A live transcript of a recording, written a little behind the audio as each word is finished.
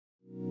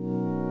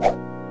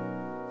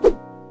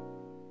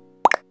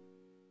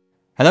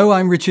Hello,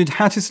 I'm Richard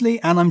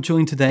Hattersley and I'm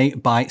joined today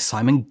by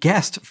Simon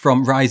Guest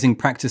from rising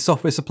practice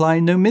software supplier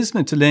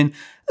Nomisma to learn a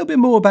little bit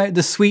more about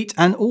the suite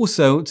and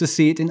also to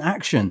see it in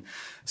action.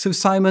 So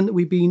Simon,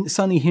 we've been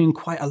suddenly hearing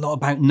quite a lot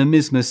about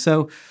Nomisma,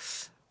 so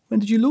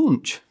when did you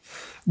launch?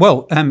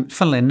 Well,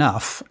 funnily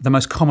enough, the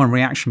most common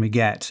reaction we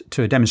get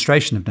to a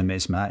demonstration of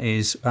Nomisma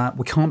is,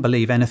 we can't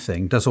believe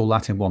anything does all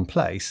that in one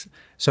place,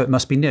 so it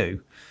must be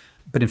new.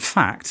 But in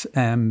fact,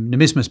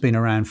 Nomisma's been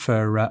around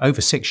for over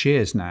 6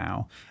 years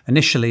now,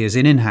 initially as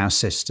an in-house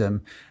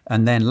system,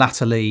 and then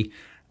latterly,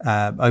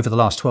 over the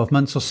last 12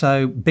 months or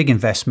so, big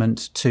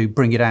investment to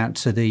bring it out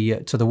to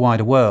the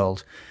wider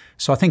world.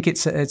 So I think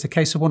it's a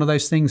case of one of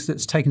those things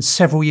that's taken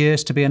several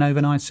years to be an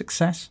overnight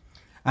success.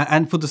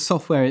 And for the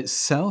software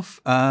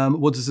itself,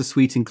 what does the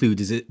suite include?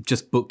 Is it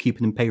just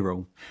bookkeeping and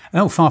payroll?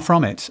 Oh, far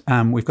from it.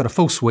 We've got a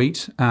full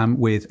suite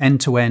with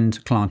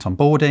end-to-end client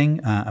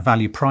onboarding, a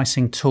value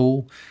pricing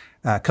tool,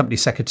 company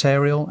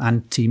secretarial,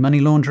 anti-money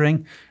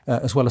laundering,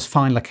 as well as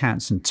final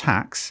accounts and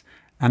tax,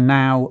 and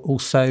now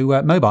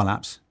also mobile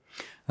apps.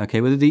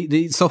 Okay, well,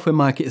 the software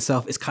market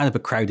itself is kind of a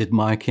crowded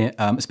market,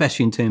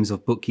 especially in terms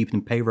of bookkeeping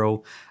and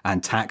payroll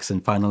and tax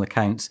and final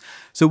accounts.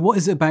 So what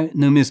is it about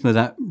Nomisma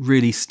that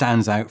really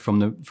stands out from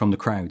the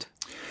crowd?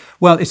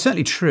 Well, it's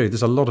certainly true.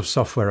 There's a lot of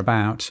software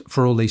about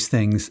for all these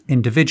things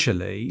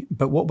individually,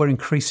 but what we're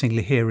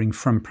increasingly hearing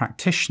from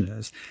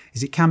practitioners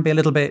is it can be a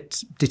little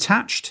bit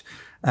detached,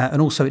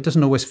 and also it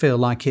doesn't always feel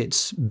like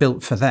it's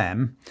built for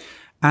them.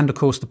 And of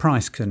course, the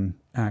price can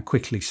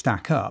quickly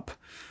stack up.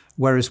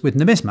 Whereas with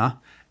Nomisma,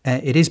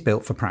 it is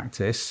built for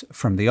practice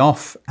from the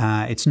off.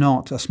 It's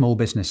not a small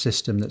business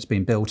system that's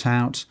been built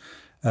out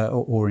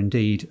or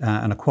indeed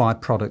an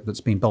acquired product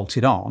that's been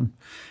bolted on.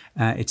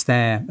 It's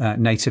there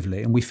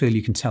natively, and we feel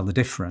you can tell the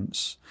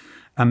difference.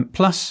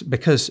 Plus,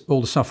 because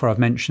all the software I've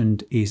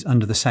mentioned is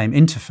under the same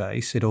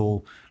interface, it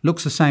all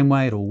looks the same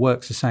way, it all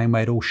works the same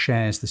way, it all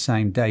shares the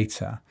same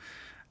data.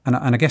 And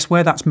I guess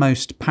where that's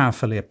most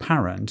powerfully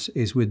apparent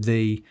is with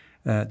the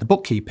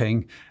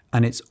bookkeeping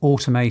and its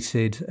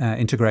automated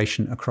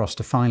integration across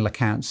to final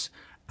accounts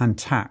and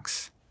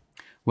tax.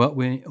 Well,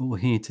 we're all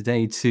here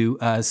today to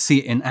see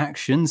it in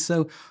action.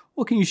 So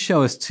what can you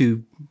show us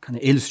to kind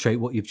of illustrate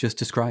what you've just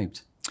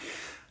described?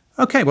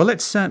 Okay, well,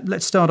 let's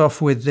start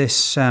off with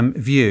this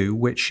view,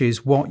 which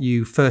is what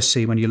you first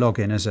see when you log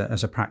in as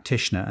a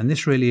practitioner. And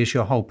this really is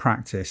your whole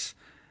practice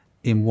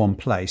in one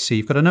place. So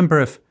you've got a number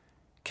of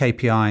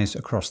KPIs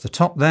across the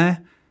top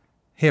there.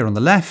 Here on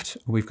the left,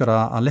 we've got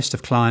our list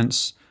of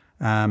clients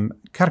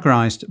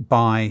categorised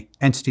by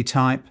entity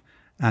type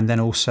and then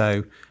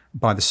also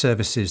by the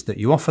services that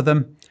you offer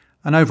them.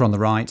 And over on the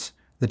right,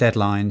 the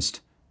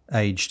deadlines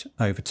aged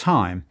over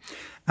time.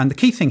 And the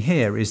key thing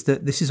here is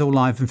that this is all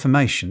live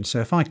information. So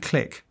if I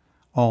click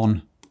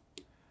on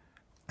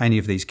any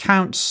of these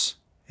counts,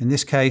 in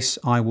this case,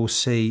 I will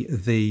see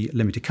the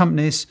limited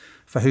companies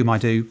for whom I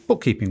do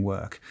bookkeeping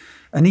work.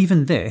 And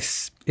even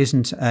this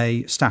isn't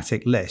a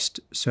static list.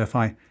 So if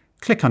I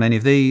click on any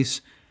of these,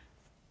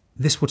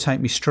 this will take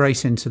me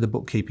straight into the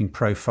bookkeeping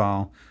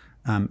profile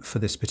for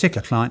this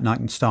particular client, and I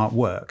can start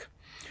work.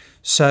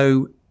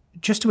 So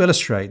just to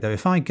illustrate though,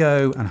 if I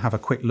go and have a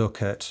quick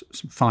look at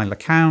some final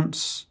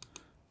accounts,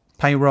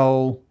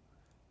 payroll,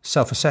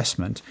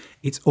 self-assessment,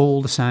 it's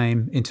all the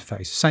same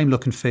interface, same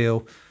look and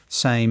feel,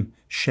 same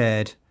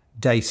shared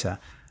data.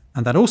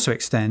 And that also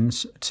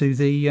extends to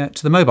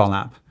the mobile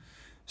app.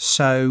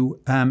 So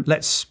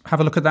let's have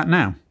a look at that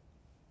now.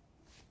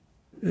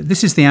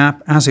 This is the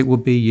app as it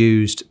would be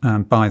used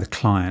by the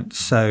client.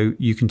 So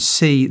you can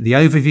see the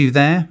overview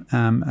there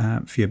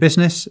for your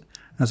business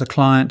as a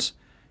client.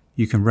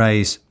 You can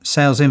raise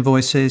sales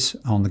invoices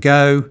on the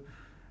go.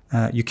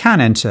 You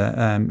can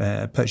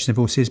enter purchase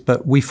invoices,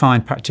 but we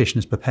find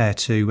practitioners prepare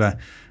to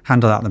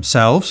handle that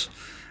themselves.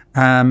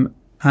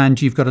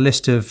 And you've got a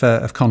list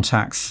of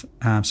contacts,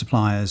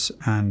 suppliers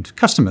and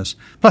customers.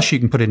 Plus you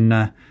can put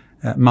in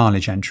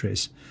mileage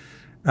entries.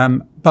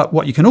 But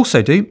what you can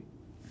also do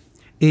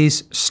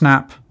is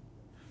snap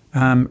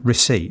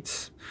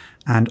receipts.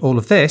 And all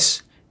of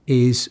this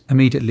is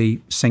immediately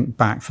synced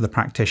back for the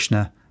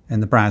practitioner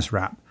in the browser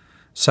app.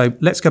 So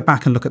let's go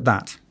back and look at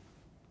that.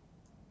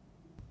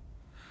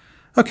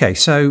 Okay,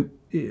 so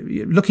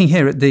looking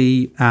here at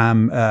the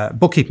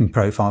bookkeeping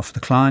profile for the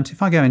client,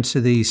 if I go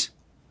into these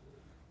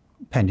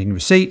pending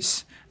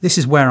receipts, this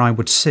is where I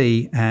would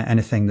see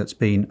anything that's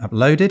been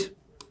uploaded.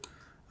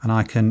 And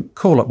I can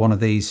call up one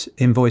of these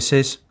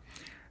invoices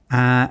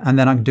and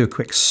then I can do a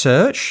quick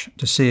search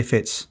to see if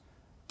it's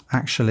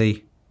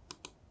actually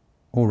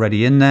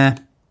already in there,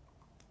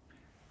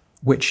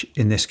 which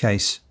in this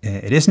case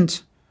it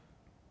isn't.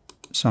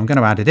 So I'm going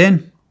to add it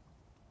in.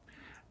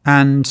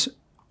 And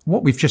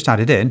what we've just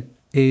added in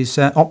is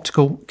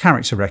optical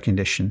character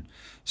recognition.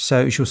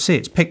 So as you'll see,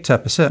 it's picked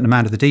up a certain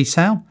amount of the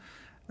detail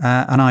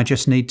and I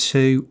just need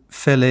to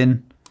fill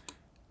in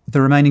the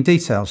remaining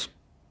details.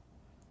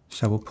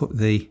 So we'll put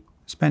the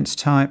expense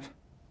type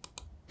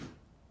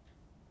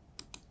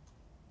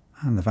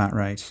and the VAT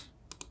rate.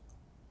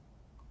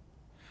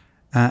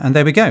 And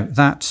there we go.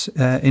 That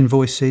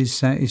invoice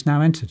is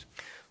now entered.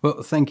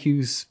 Well, thank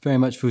you very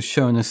much for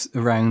showing us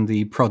around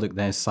the product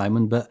there,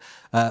 Simon. But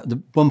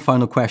the one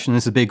final question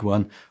is a big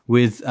one.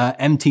 With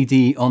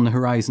MTD on the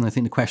horizon, I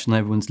think the question on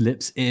everyone's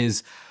lips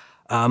is,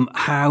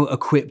 how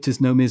equipped is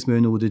Nomisma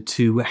in order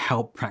to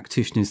help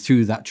practitioners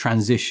through that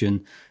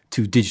transition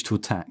to digital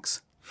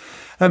tax?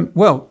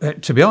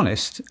 To be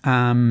honest,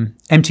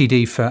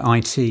 MTD for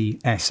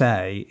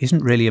ITSA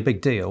isn't really a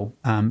big deal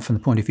from the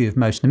point of view of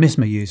most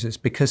Nomisma users,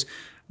 because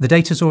the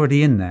data's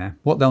already in there.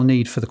 What they'll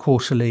need for the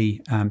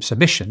quarterly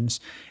submissions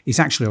is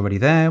actually already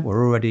there.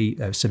 We're already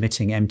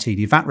submitting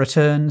MTD VAT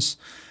returns.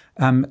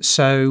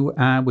 So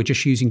we're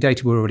just using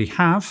data we already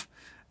have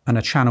and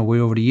a channel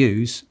we already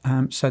use.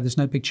 So there's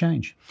no big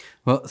change.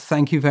 Well,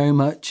 thank you very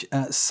much,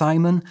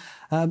 Simon.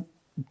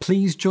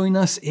 Please join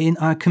us in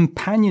our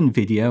companion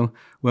video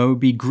where we'll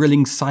be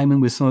grilling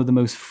Simon with some of the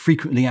most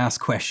frequently asked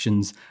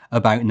questions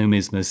about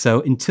Nomisma.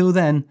 So until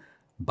then,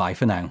 bye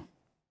for now.